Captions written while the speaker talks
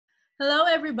Hello,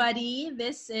 everybody.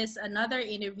 This is another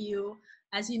interview.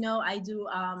 As you know, I do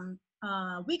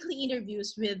weekly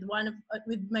interviews with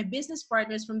with my business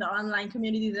partners from the online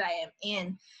community that I am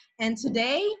in. And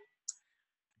today,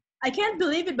 I can't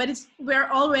believe it, but we're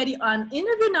already on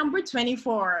interview number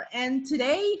 24. And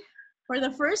today, for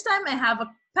the first time, I have a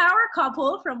power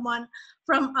couple from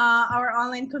our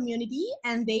online community,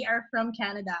 and they are from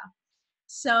Canada.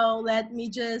 So let me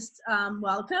just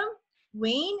welcome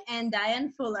Wayne and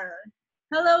Diane Fuller.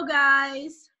 Hello,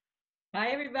 guys. Hi,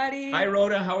 everybody. Hi,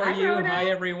 Rhoda. How are Hi, you? Rhoda. Hi,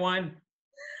 everyone.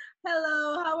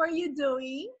 Hello. How are you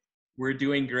doing? We're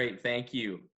doing great. Thank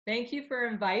you. Thank you for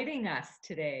inviting us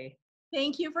today.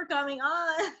 Thank you for coming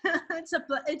on.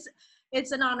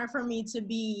 It's an honor for me to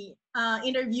be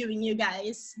interviewing you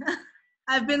guys.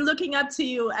 I've been looking up to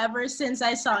you ever since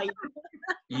I saw you.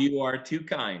 You are too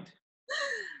kind.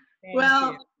 Thank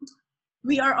Well,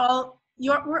 you. we're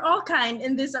all kind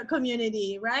in this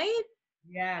community, right?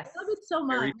 Yes. I love it so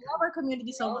much. I Very love our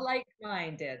community so All much.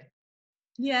 like-minded.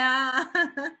 Yeah.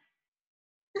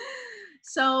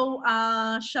 So,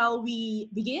 shall we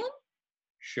begin?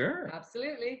 Sure.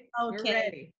 Absolutely. Okay. We're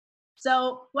ready.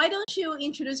 So, why don't you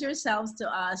introduce yourselves to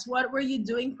us? What were you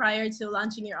doing prior to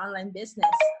launching your online business?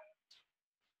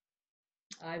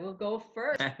 I will go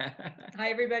first. Hi,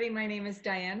 everybody. My name is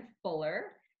Diane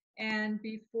Fuller. And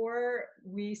before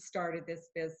we started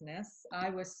this business, I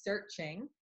was searching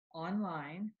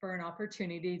online for an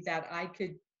opportunity that I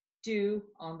could do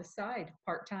on the side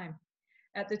part-time.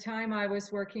 At the time, I was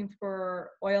working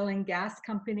for oil and gas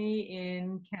company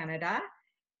in Canada,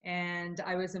 and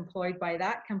I was employed by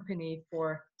that company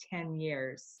for 10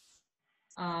 years.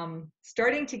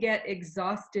 Starting to get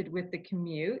exhausted with the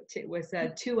commute. It was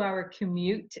a 2-hour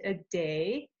commute a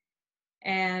day,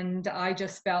 and I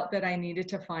just felt that I needed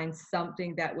to find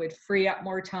something that would free up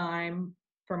more time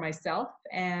for myself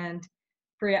and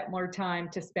free up more time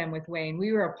to spend with Wayne.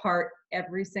 We were apart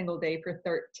every single day for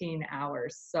 13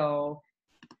 hours. So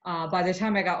by the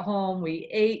time I got home, we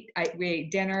ate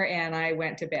dinner and I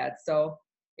went to bed. So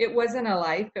it wasn't a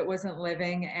life, it wasn't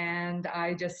living, and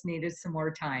I just needed some more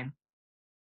time.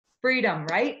 Freedom,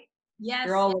 right? Yes.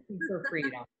 We're all looking for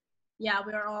freedom. Yeah,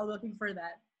 we are all looking for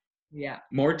that. Yeah.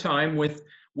 More time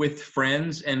with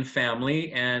friends and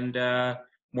family, and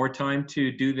more time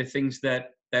to do the things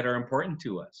that are important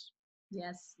to us.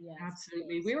 Yes, yes.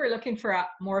 Absolutely. We were looking for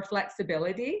more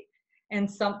flexibility and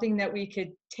something that we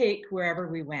could take wherever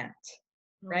we went,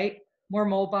 right? More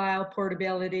mobile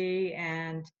portability,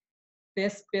 and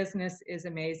this business is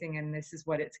amazing, and this is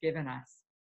what it's given us.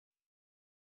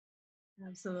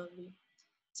 Absolutely.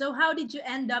 So how did you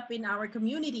end up in our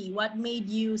community? What made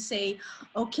you say,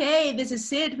 okay, this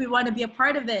is it, we want to be a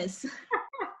part of this?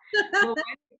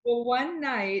 Well, one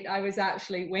night I was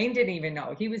Wayne didn't even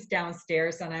know. He was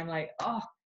downstairs, and I'm like, oh,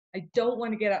 I don't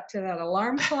want to get up to that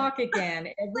alarm clock again.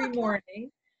 Every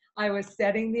morning I was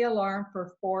setting the alarm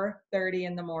for 4:30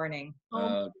 in the morning.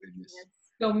 Oh, goodness.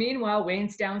 So meanwhile,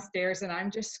 Wayne's downstairs, and I'm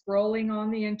just scrolling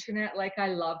on the internet like I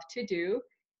love to do.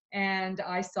 And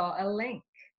I saw a link,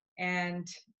 and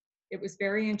it was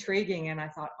very intriguing. And I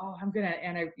thought, oh,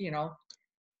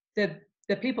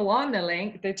 the people on the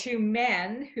link, the two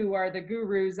men who are the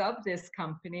gurus of this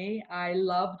company, I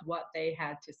loved what they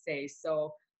had to say.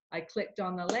 So I clicked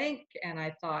on the link and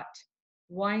I thought,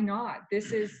 why not?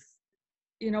 This is,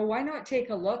 why not take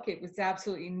a look? It was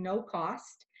absolutely no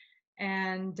cost.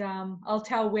 And I'll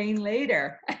tell Wayne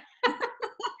later.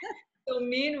 So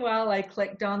meanwhile, I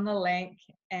clicked on the link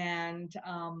and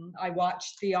I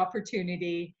watched the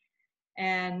opportunity,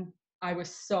 and I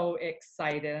was so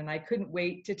excited, and I couldn't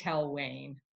wait to tell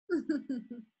Wayne.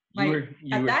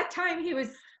 At that time, he was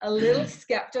a little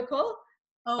skeptical,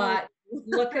 but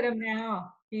look at him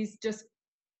now. He's just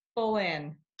full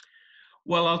in.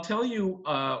 Well, I'll tell you,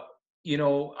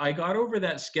 I got over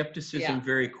that skepticism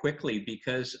very quickly,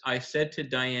 because I said to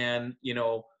Diane,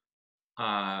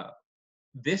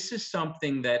 this is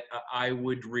something that I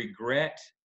would regret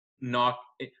not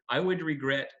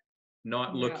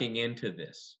looking into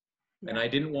this. And I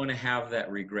didn't want to have that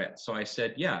regret. So I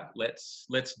said, yeah, let's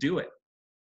do it.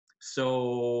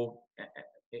 So,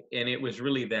 and it was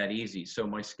really that easy. So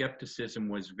my skepticism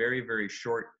was very, very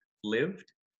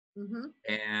short-lived.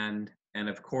 And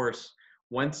of course,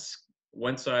 once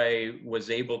I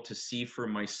was able to see for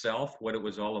myself what it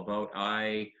was all about,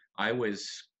 I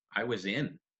was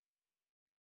in.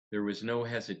 There was no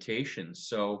hesitation.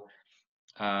 So,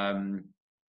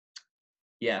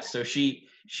 yeah, so she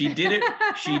did it.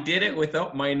 She did it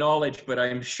without my knowledge, but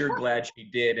I'm sure glad she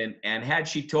did. And had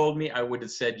she told me, I would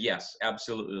have said, yes,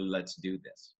 absolutely, let's do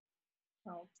this.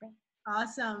 Okay.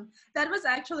 Awesome. That was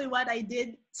actually what I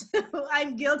did too.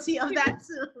 I'm guilty of that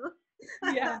too.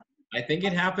 Yeah. I think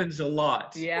it happens a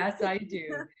lot. Yes, I do.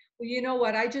 Well, you know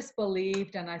what? I just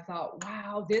believed and I thought,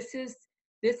 wow, this is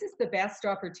the best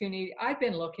opportunity. I've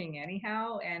been looking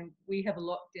anyhow, and we have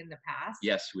looked in the past.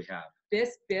 Yes, we have.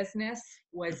 This business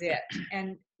was it.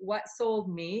 And what sold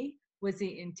me was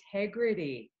the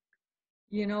integrity.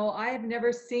 You know, I have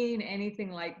never seen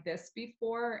anything like this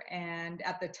before. And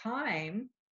at the time,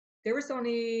 there was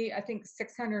only, I think,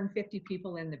 650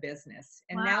 people in the business.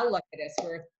 And now Wow. look at us,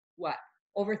 we're what,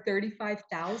 over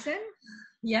 35,000?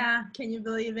 Yeah, can you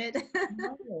believe it?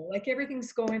 No, like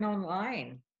everything's going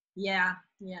online. Yeah,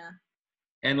 yeah.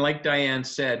 And like Diane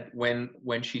said,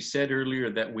 when she said earlier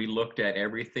that we looked at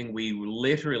everything, we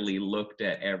literally looked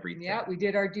at everything. Yeah, we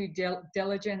did our due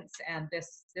diligence, and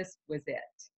this was it.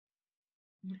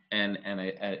 And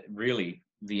I really,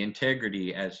 the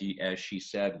integrity, as she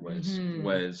said, was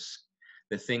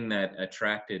the thing that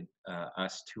attracted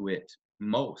us to it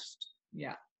most.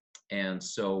 Yeah. And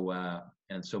so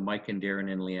Mike and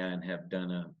Darren and Leanne have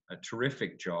done a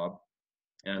terrific job,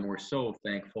 and we're so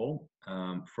thankful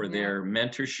for their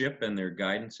mentorship and their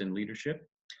guidance and leadership.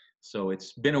 So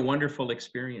it's been a wonderful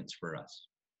experience for us.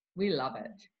 We love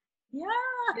it. Yeah.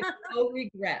 It's no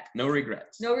regrets. No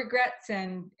regrets. No regrets.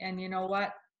 And you know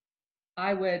what?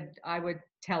 I would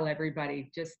tell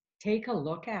everybody, just take a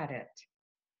look at it.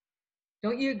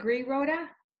 Don't you agree, Rhoda?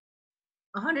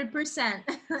 100%.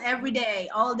 Every day,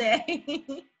 all day.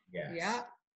 Yes. Yeah.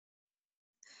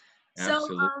 So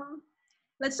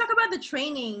let's talk about the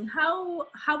training. How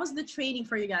was the training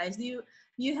for you guys? Do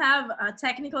you have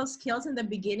technical skills in the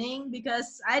beginning?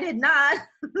 Because I did not.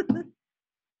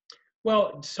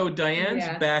 Well, so Diane's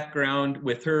background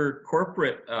with her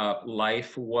corporate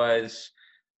life was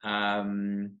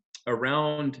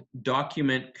around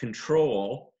document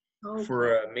control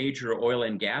for a major oil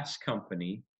and gas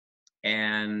company,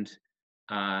 and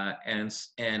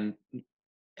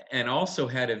also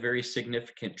had a very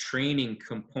significant training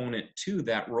component to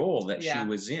that role that she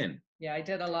was in. Yeah, I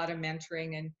did a lot of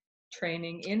mentoring and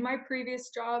training in my previous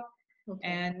job.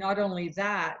 And not only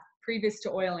that, previous to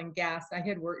oil and gas, I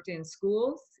had worked in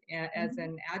schools as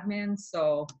an admin.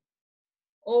 So,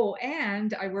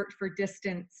 and I worked for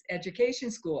distance education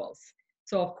schools.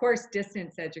 So of course,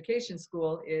 distance education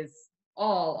school is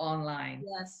all online,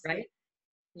 right?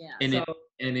 Yeah.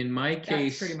 And in my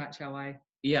case, that's pretty much how I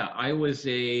was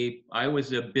a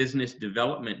business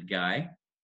development guy,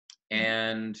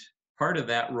 and part of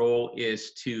that role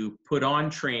is to put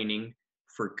on training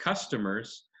for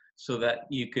customers so that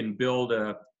you can build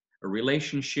a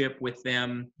relationship with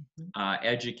them,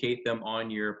 educate them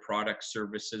on your product,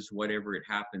 services, whatever it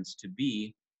happens to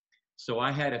be. So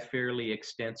I had a fairly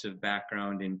extensive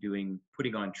background in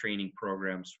putting on training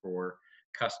programs for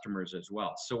customers as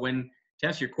well. So to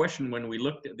answer your question, when we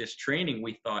looked at this training,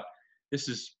 we thought, this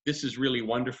is really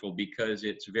wonderful because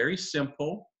it's very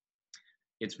simple,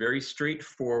 it's very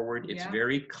straightforward, it's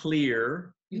very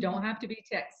clear. You don't have to be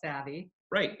tech savvy.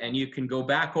 Right, and you can go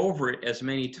back over it as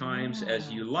many times as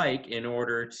you like in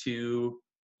order to,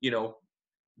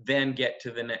 then get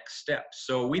to the next step.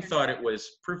 So we thought it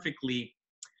was perfectly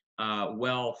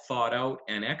well thought out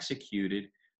and executed.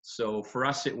 So for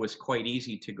us, it was quite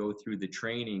easy to go through the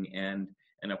training and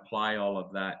apply all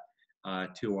of that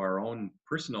to our own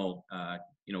personal,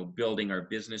 building our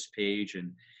business page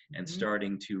and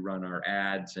starting to run our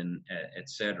ads and et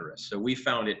cetera. So we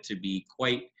found it to be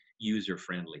quite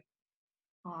user-friendly.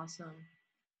 Awesome.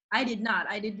 I did not.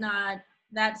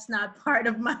 That's not part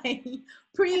of my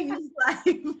previous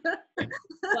life.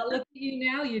 Well, look at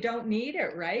you now. You don't need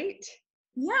it, right?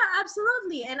 Yeah,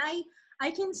 absolutely. And I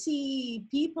can see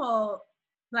people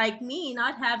like me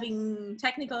not having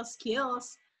technical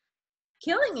skills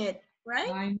killing it, right?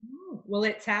 I know. Well,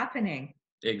 it's happening.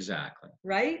 Exactly.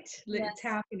 Right? It's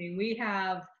happening. We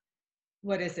have,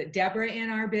 what is it, Deborah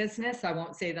in our business. I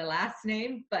won't say the last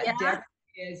name, but Deborah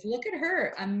look at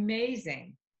her,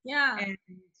 amazing. Yeah. And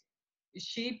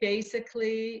she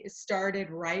basically started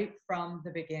right from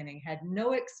the beginning, had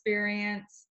no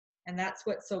experience. And that's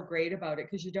what's so great about it,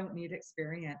 because you don't need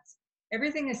experience.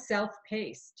 Everything is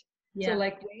self-paced. So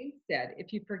like Wayne said,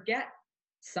 if you forget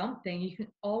something, you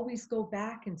can always go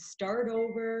back and start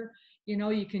over.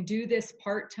 You can do this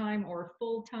part-time or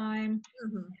full-time.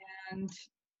 And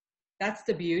that's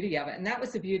the beauty of it. And that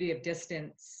was the beauty of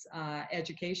distance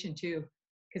education too,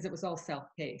 because it was all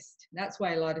self-paced. That's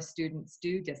why a lot of students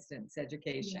do distance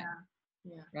education.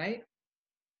 Yeah. Right?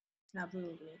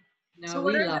 Absolutely. No, so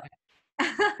we love it.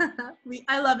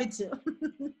 I love it too.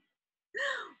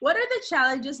 What are the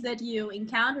challenges that you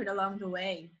encountered along the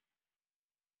way?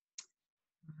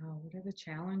 Wow, what are the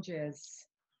challenges?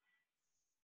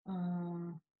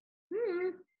 Hmm.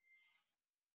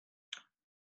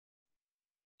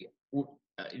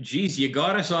 Geez, you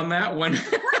got us on that one.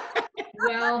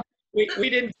 Well, We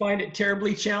didn't find it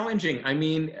terribly challenging. I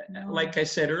mean, no, like I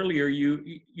said earlier,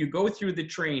 you go through the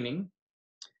training.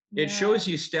 It yeah, shows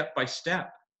you step by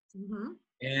step, Mm-hmm.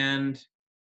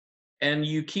 and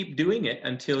you keep doing it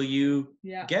until you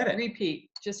yeah. get it. Repeat,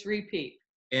 just repeat.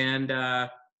 And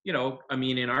you know, I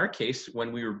mean, in our case,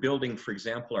 when we were building, for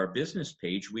example, our business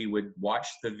page, we would watch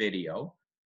the video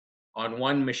on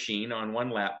one machine, on one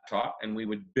laptop, and we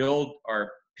would build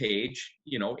our page,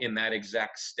 you know, in that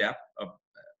exact step of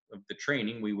the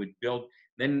training. We would build.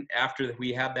 Then after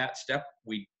we had that step,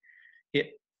 we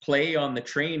hit play on the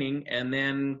training, and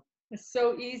then It's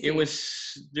so easy. it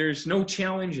was, there's no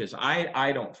challenges.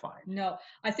 I don't find. No,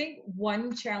 I think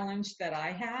one challenge that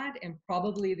I had, and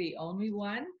probably the only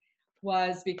one,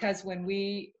 was because when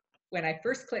I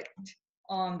first clicked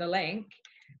on the link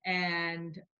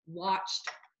and watched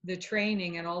the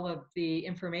training and all of the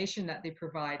information that they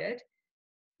provided,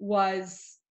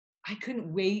 was I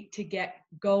couldn't wait to get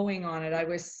going on it. I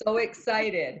was so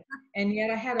excited. And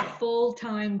yet I had a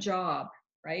full-time job,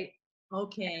 right?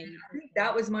 Okay. I think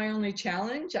that was my only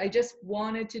challenge. I just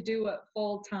wanted to do it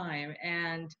full time.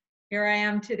 And here I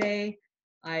am today.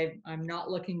 I'm not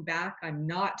looking back. I'm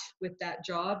not with that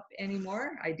job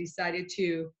anymore. I decided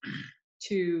to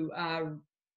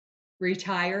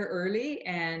retire early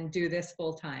and do this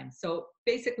full time. So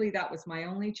basically, that was my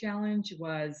only challenge,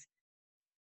 was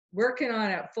working on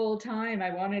it full time.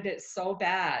 I wanted it so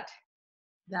bad.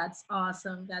 That's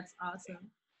awesome. That's awesome.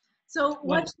 So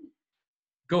Well, what?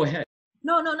 go ahead.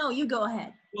 No. You go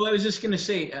ahead. Well, I was just going to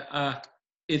say,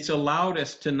 it's allowed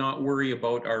us to not worry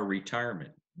about our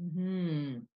retirement,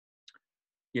 Mm-hmm.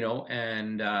 you know,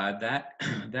 and that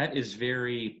that is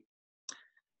very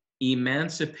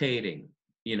emancipating.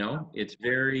 You know, it's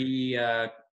very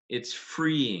it's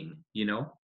freeing. You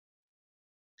know,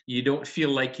 you don't feel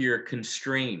like you're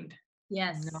constrained,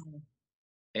 Yes. No.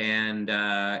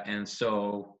 and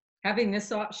so Having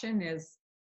this option is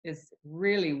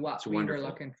really it's what we were wonderful.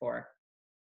 looking for.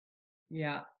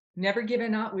 Yeah. Never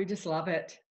giving up. We just love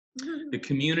it. The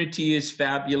community is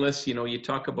fabulous. You know, you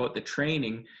talk about the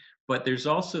training, but there's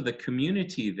also the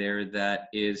community there that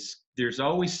is, there's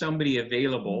always somebody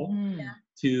available Mhm. Yeah.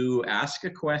 to ask a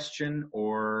question,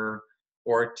 or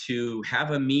to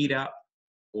have a meetup,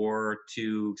 or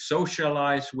to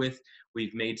socialize with.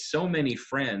 We've made so many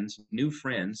friends, new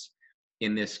friends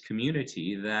in this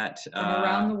community that From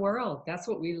around the world. That's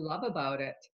what we love about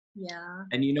it. Yeah.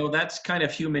 and you know, that's kind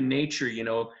of human nature, you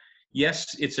know.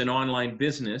 Yes, it's an online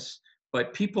business,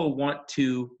 but people want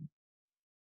to,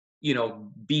 you know,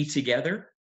 be together.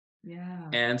 Yeah.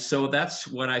 And so that's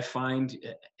what I find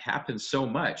happens so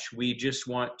much. We just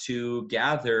want to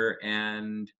gather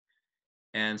and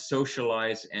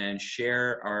socialize and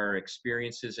share our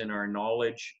experiences and our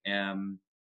knowledge, and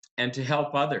to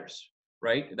help others,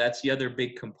 right? That's the other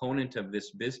big component of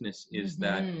this business, is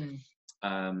that Mhm.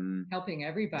 Helping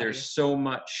everybody.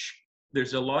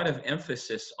 there's a lot of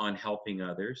emphasis on helping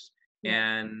others.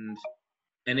 Yeah.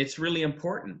 And it's really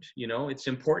important, you know. It's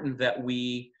important that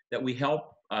we help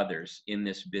others in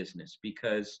this business,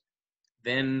 because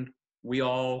then we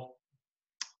all,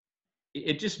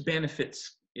 it just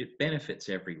benefits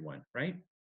everyone, right?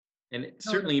 And it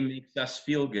Totally. certainly makes us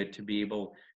feel good to be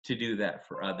able to do that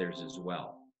for others as well.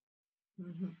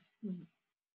 Mhm. Mhm.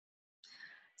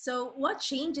 So, what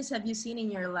changes have you seen in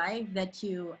your life that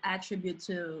you attribute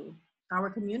to our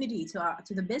community,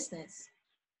 to the business?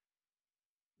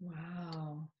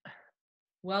 Wow.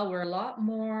 Well, we're a lot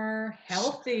more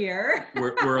healthier.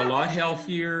 We're a lot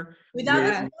healthier. Without the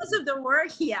Yeah. stress of the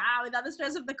work, yeah. Without the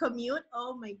stress of the commute,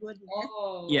 oh my goodness.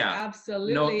 Oh, Yeah,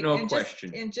 absolutely. no And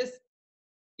question. just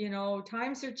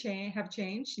times have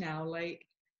changed now. Like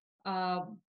uh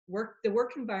the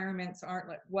work environments aren't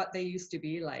like what they used to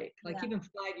be like. Like Yeah. even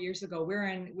 5 years ago, we're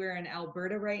in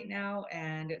Alberta right now,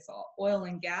 and it's all oil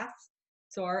and gas.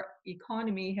 So our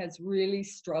economy has really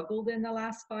struggled in the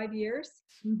last 5 years.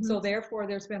 Mhm. So therefore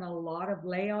there's been a lot of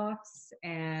layoffs,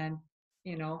 and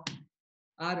you know,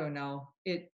 I don't know.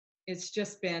 It's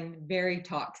just been very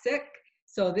toxic.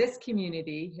 So this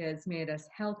community has made us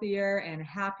healthier and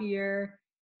happier,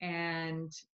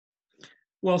 and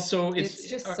Well, so it's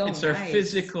just so it's our nice.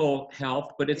 physical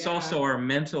health, but it's Yeah. also our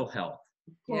mental health,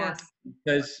 Of course.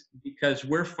 Yes. because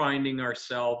we're finding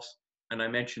ourselves, and I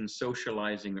mentioned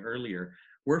socializing earlier,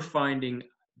 we're finding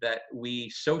that we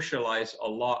socialize a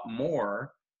lot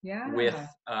more with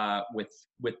Yeah.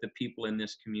 with the people in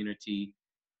this community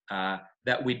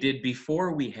that we did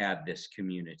before we had this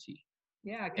community.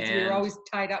 Yeah, because we were always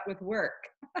tied up with work.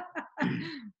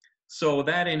 So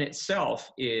that in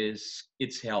itself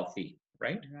it's healthy,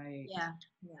 right? Right. Yeah.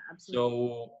 Yeah.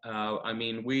 Absolutely. So I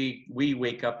mean, we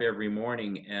wake up every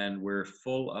morning and we're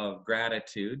full of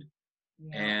gratitude,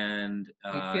 Yeah. and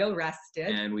We feel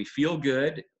rested. we feel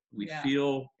good, we Yeah.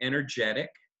 feel energetic,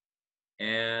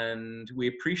 and we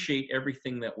appreciate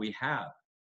everything that we have.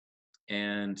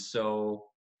 And so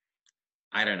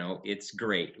I don't know, it's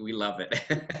great. We love it.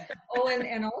 Oh,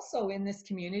 and also in this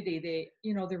community,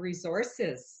 the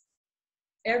resources.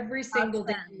 Every single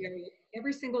day, Outstanding.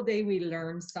 every single day we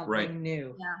learn something Right.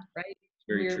 new, Yeah. right?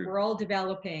 Very We're true. we're all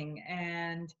developing,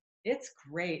 and it's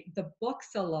great. The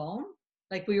books alone,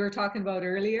 like we were talking about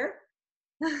earlier.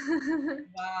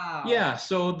 Wow. Yeah,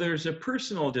 so there's a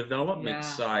personal development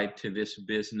Yeah. side to this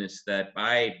business that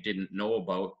I didn't know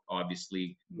about,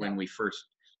 obviously, when No. we first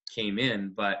came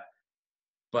in. But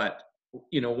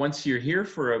once you're here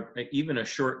for even a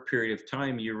short period of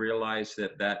time, you realize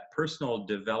that that personal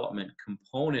development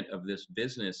component of this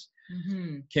business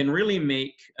Mm-hmm. can really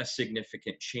make a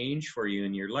significant change for you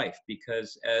in your life,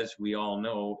 because as we all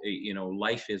know,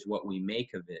 life is what we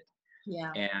make of it.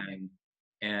 Yeah.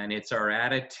 And it's our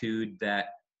attitude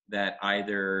that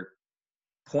either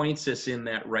points us in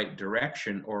that right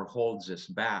direction or holds us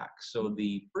back. So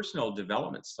the personal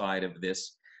development side of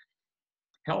this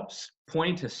helps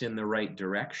point us in the right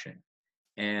direction,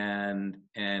 and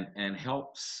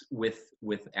helps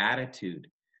with attitude,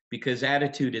 because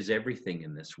attitude is everything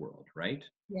in this world, right?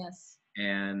 Yes.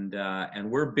 And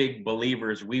we're big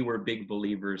believers. We were big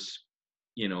believers,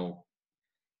 you know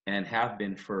and have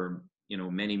been for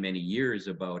many many years,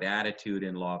 about attitude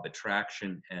and law of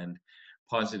attraction and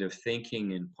positive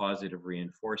thinking and positive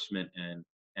reinforcement and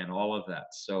all of that.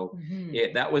 So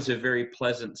Mm-hmm. that was a very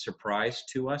pleasant surprise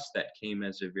to us. That came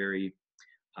as a very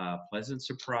pleasant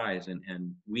surprise,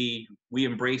 and we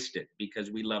embraced it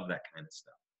because we love that kind of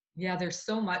stuff. Yeah, there's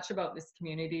so much about this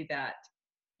community that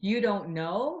you don't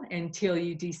know until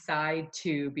you decide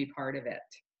to be part of it.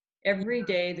 Every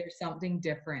day there's something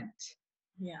different.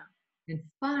 Yeah. And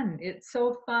fun. It's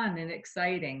so fun and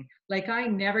exciting. Like I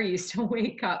never used to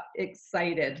wake up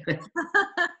excited.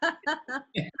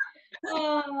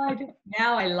 Oh,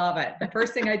 now I love it. The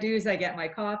first thing I do is I get my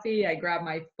coffee, I grab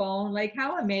my phone. Like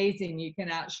how amazing you can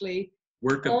actually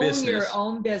Work a own your business.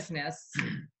 own business,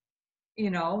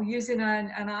 using an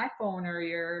iPhone or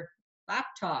your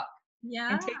laptop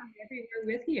Yeah. and take it everywhere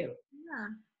with you. Yeah.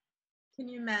 Can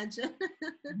you imagine?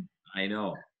 I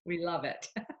know. We love it.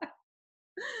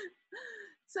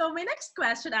 So my next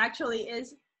question actually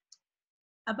is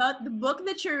about the book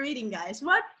that you're reading, guys.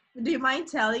 What do you mind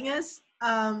telling us?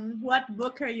 What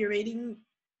book are you reading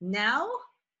now?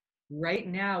 Right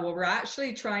now, well, we're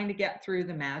actually trying to get through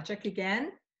the magic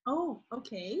again. Oh,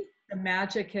 okay. The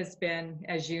magic has been,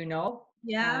 as you know,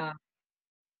 Yeah,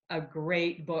 a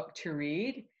great book to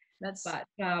read. that's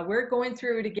But we're going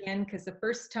through it again because the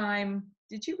first time,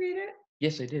 did you read it?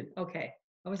 Yes, I did. Okay,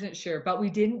 I wasn't sure, but we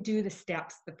didn't do the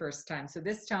steps the first time. So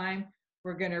this time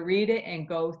we're going to read it and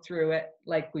go through it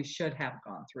like we should have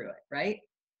gone through it, right?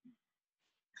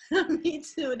 me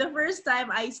too. The first time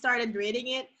I started reading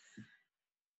it,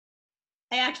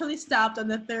 I actually stopped on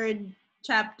the third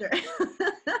chapter.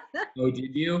 Oh,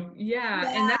 did you? Yeah,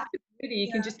 and Yeah, that's the beauty. You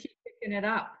can yeah, just keep picking it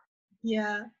up.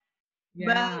 yeah.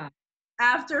 But Yeah.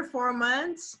 after 4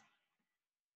 months,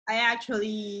 I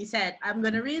actually said, I'm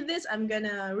going to read this. I'm going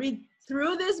to read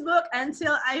through this book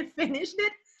until I finished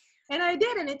it. And I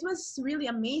did. And it was really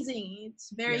amazing. It's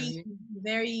very,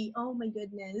 very, oh my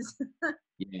goodness.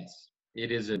 Yes,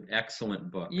 it is an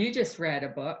excellent book. You just read a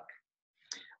book.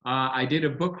 I did a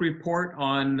book report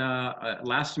on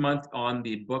last month on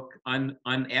the book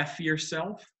Unf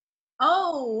Yourself.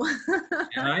 Oh.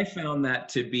 And I found that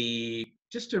to be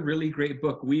just a really great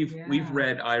book. We've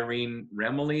read Irene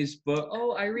Remley's book.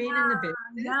 Oh, Irene in the Business.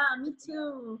 Yeah, me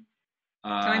too.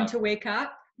 Time to Wake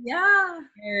Up. Yeah.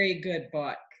 Very good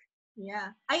book. Yeah.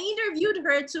 I interviewed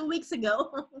her 2 weeks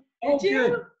ago. Oh, Did you?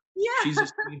 good. Yeah. She's a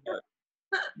sweetheart.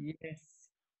 Yes.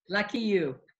 Lucky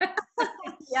you.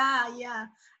 Yeah.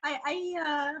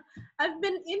 I've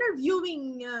been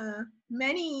interviewing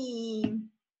many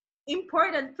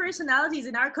important personalities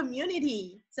in our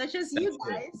community, such as you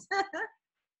guys.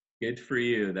 Good for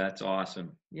you. That's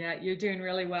awesome. Yeah, you're doing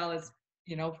really well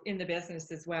in the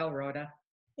business as well, Rhoda.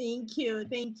 Thank you.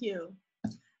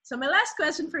 So my last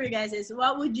question for you guys is,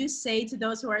 what would you say to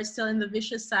those who are still in the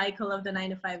vicious cycle of the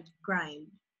 9-to-5 grind?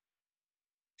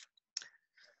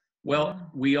 Well,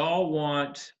 we all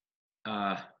want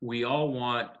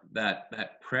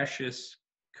that precious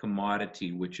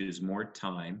commodity, which is more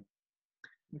time.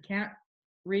 We can't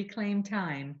Reclaim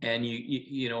time. And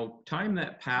you know, time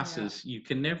that passes, you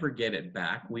can never get it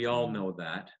back. We all know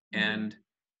that. And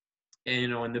you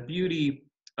know, and the beauty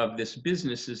of this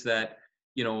business is that,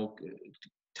 you know,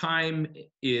 time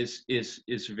is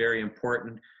very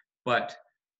important, but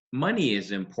money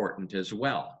is important as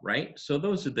well, right? So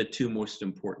those are the two most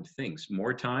important things: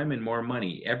 more time and more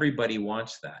money. Everybody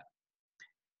wants that.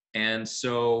 And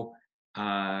so,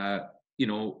 you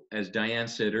know, as Diane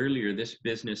said earlier, this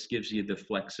business gives you the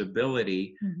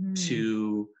flexibility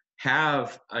to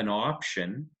have an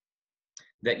option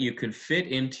that you can fit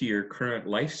into your current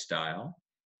lifestyle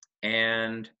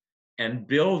and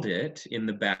build it in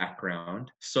the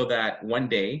background so that one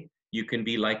day you can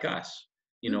be like us,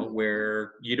 you know,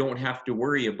 where you don't have to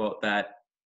worry about that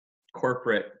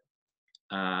corporate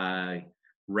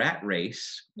rat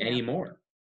race anymore.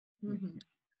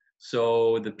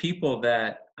 So the people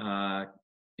that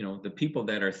you know, the people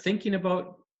that are thinking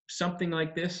about something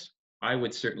like this, I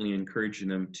would certainly encourage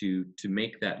them to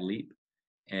make that leap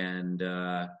and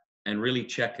really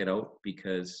check it out,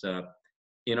 because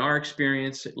in our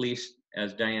experience, at least,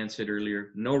 as Diane said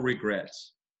earlier, no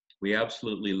regrets. We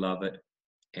absolutely love it,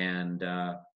 and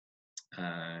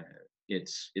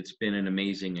it's been an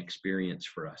amazing experience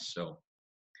for us. So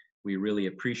we really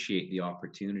appreciate the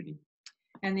opportunity.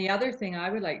 And the other thing I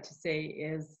would like to say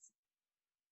is,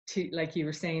 to, like you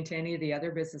were saying, to any of the other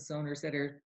business owners that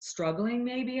are struggling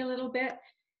maybe a little bit,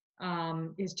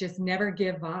 is just never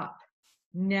give up.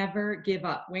 Never give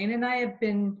up. Wayne and I have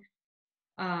been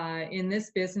in this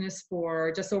business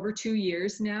for just over 2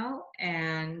 years now.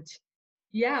 And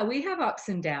yeah, we have ups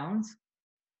and downs,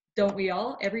 don't we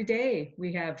all? Every day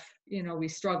we have, you know, we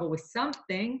struggle with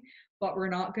something, but we're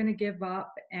not going to give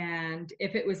up. And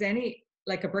if it was any,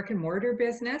 like a brick and mortar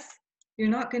business, you're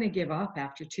not going to give up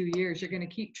after 2 years. You're going to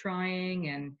keep trying,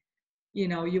 and, you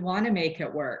know, you want to make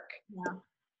it work. Yeah.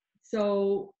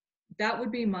 So that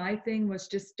would be my thing, was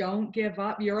just don't give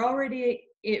up. If you're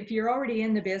already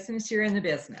in the business, you're in the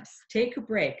business. Take a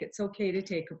break. It's okay to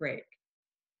take a break.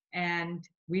 And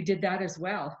we did that as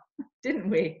well, didn't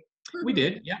we? We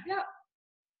did, yeah. Yeah.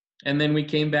 And then we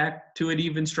came back to it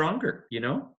even stronger, you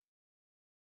know?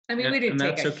 I mean, we didn't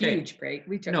take a okay. huge break.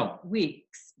 We took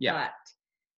weeks, but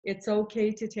it's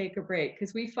okay to take a break,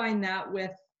 because we find that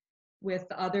with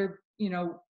other, you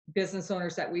know, business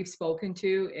owners that we've spoken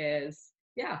to is,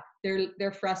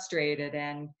 they're frustrated,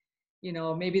 and, you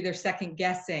know, maybe they're second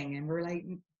guessing, and we're like,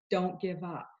 don't give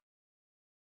up.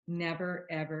 Never,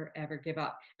 ever, ever give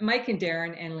up. And Mike and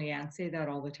Darren and Leanne say that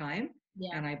all the time.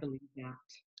 Yeah. And I believe that.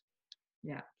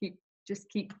 Yeah. Just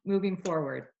keep moving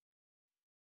forward.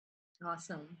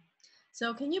 Awesome.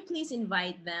 So can you please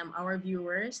invite them, our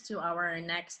viewers, to our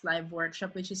next live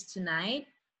workshop, which is tonight?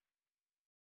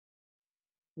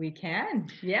 We can,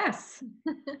 yes.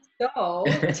 So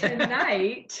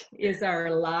tonight is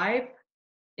our live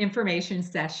information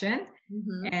session.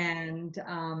 And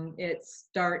it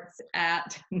starts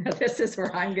at, this is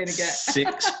where I'm going to get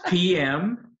 6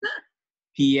 p.m.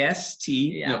 PST.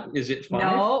 Yeah. No, is it 5?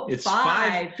 No, it's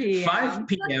 5 p.m. 5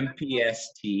 p.m.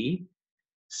 PST.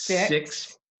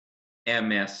 6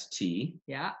 MST.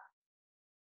 Yeah.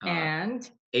 And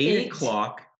 8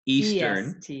 o'clock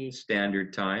Eastern EST.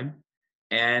 Standard Time.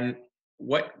 And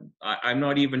I'm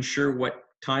not even sure what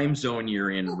time zone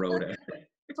you're in, Rhoda.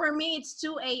 For me, it's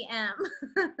 2 a.m.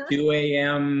 2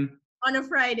 a.m. on a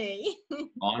Friday.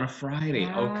 On a Friday.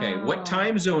 Wow. Okay. What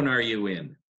time zone are you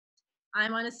in?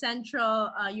 I'm on a Central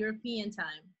European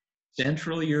time.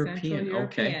 Central European.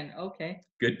 Okay.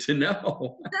 Good to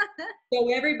know. So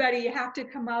everybody, you have to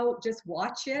come out, just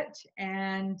watch it,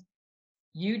 and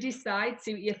you decide,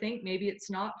 see what you think. Maybe it's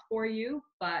not for you,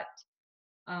 but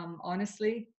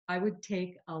honestly, I would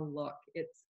take a look.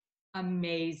 It's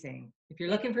amazing. If you're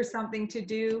looking for something to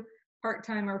do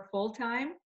part-time or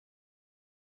full-time,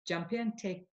 jump in,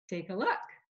 take a look.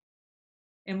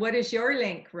 And what is your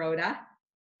link, Rhoda?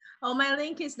 Oh, my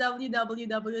link is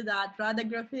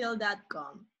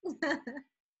www.rhodagrafil.com.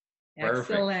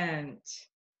 Excellent.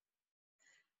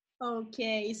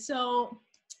 Okay, so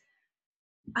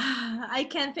I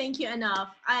can't thank you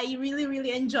enough. I really,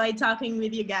 really enjoyed talking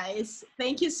with you guys.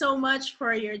 Thank you so much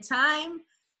for your time.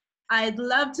 I'd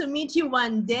love to meet you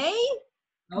one day.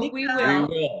 Oh, we will.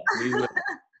 We will.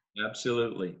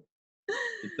 Absolutely.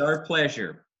 It's our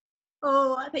pleasure.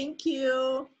 Oh, thank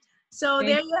you. So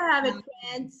there you have it,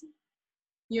 friends.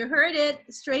 You heard it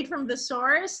straight from the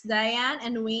source, Diane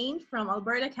and Wayne from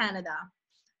Alberta, Canada.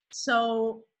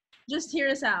 So just hear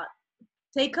us out.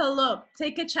 Take a look.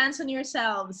 Take a chance on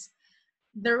yourselves.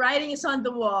 The writing is on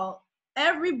the wall.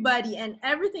 Everybody and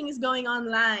everything is going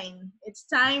online. It's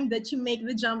time that you make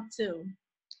the jump too.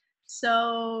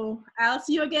 So I'll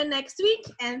see you again next week,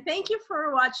 and thank you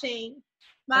for watching.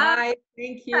 Bye.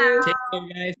 Thank you. Take care,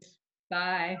 guys.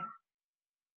 Bye.